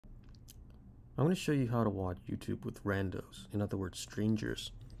I'm going to show you how to watch YouTube with randos, in other words,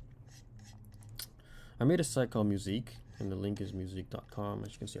 strangers. I made a site called Musique, and the link is musique.com,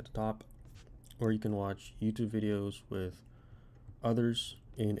 as you can see at the top, where you can watch YouTube videos with others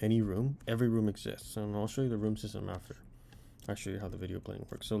in any room. Every room exists, and I'll show you the room system after I show you how the video playing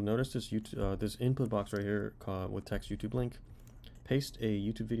works. So notice this this input box right here with text YouTube link. Paste a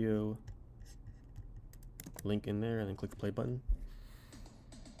YouTube video link in there and then click the play button.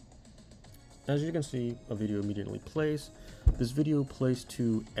 As you can see, a video immediately plays. This video plays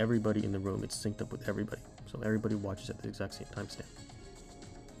to everybody in the room. It's synced up with everybody, so everybody watches at the exact same timestamp.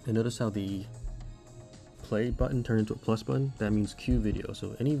 And notice how the play button turned into a plus button. That means queue video.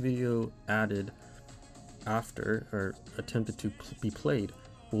 So any video added after or attempted to be played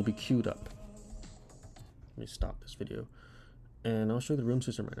will be queued up. Let me stop this video and I'll show you the room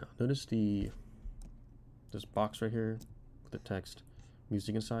system right now. Notice this box right here with the text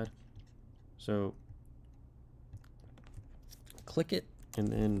music inside. So click it and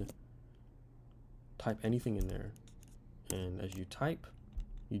then type anything in there, and as you type,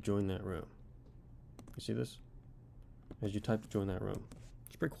 you join that room. You see this? As you type, join that room.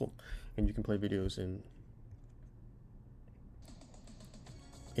 It's pretty cool, and you can play videos in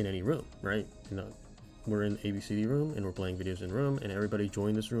any room, right? We're in ABCD room and we're playing videos in room, and everybody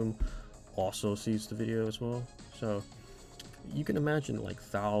join this room also sees the video as well. So you can imagine like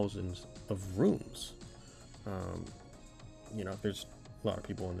thousands of rooms. If there's a lot of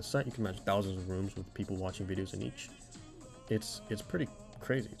people on the site, you can imagine thousands of rooms with people watching videos in each. It's pretty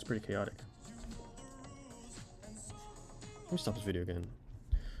crazy. It's pretty chaotic. Let me stop this video again,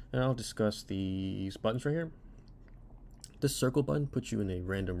 and I'll discuss these buttons right here. This circle button puts you in a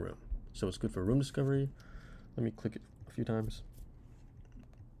random room, so it's good for room discovery. Let me click it a few times.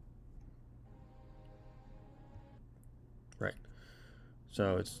 Right,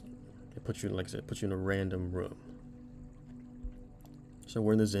 so it puts you in, like I said, it puts you in a random room. So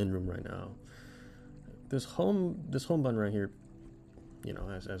we're in the Zen room right now. This home button right here,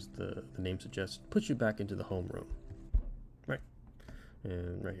 as the name suggests, puts you back into the home room. Right,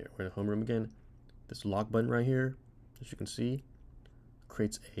 and right here we're in the home room again. This lock button right here, as you can see,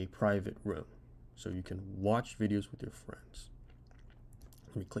 creates a private room, so you can watch videos with your friends.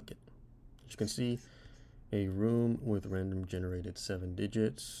 Let me click it. As you can see, a room with random generated 7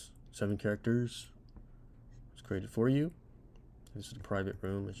 characters was created for you. This is a private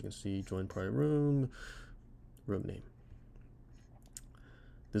room. As you can see, join private room, room name.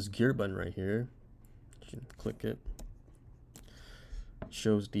 This gear button right here, you can click it,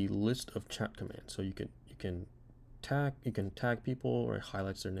 shows the list of chat commands. So you can tag people, or it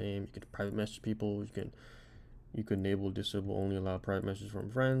highlights their name. You can private message people. You can enable, disable, only allow private messages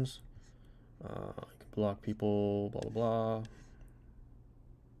from friends. You can block people, blah blah blah.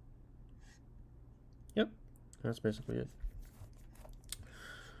 Yep, that's basically it.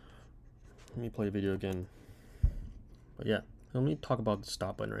 Let me play a video again. But yeah, let me talk about the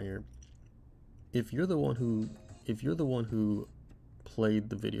stop button right here. If you're the one who played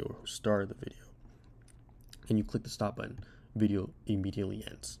the video or who started the video, and you click the stop button, video immediately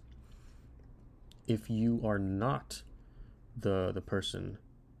ends. If you are not the person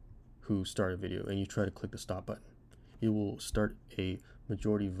who started a video and you try to click the stop button, it will start a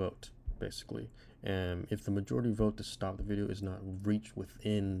majority vote, basically. And if the majority vote to stop the video is not reached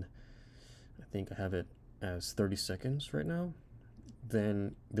within, I think I have it as 30 seconds right now,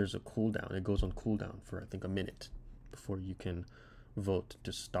 then there's a cooldown. It goes on cooldown for I think a minute before you can vote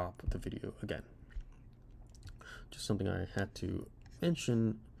to stop the video again. Just something I had to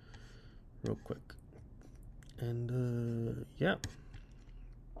mention real quick. And yeah,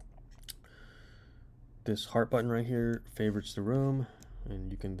 this heart button right here favorites the room,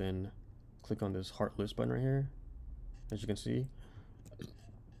 and you can then click on this heart list button right here. As you can see,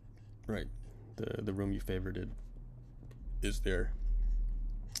 right, the room you favorited is there.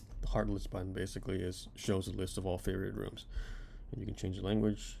 The heart list button basically shows a list of all favorite rooms, and you can change the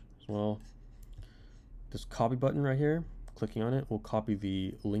language as well. This copy button right here, clicking on it will copy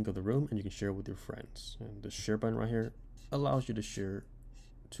the link of the room, and you can share it with your friends. And the share button right here allows you to share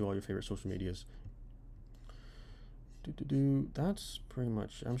to all your favorite social medias. That's pretty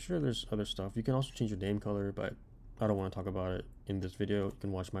much. I'm sure there's other stuff. You can also change your name color, but I don't want to talk about it in this video. You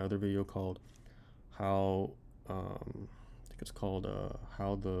can watch my other video called how I think it's called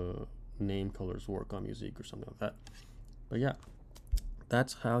how the name colors work on Musique or something like that. But yeah,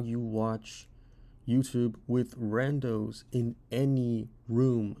 that's how you watch YouTube with randos in any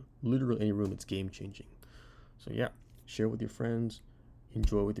room, literally any room. It's game changing. So yeah, share with your friends,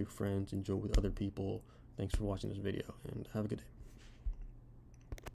 enjoy with your friends, enjoy with other people. Thanks for watching this video, and have a good day.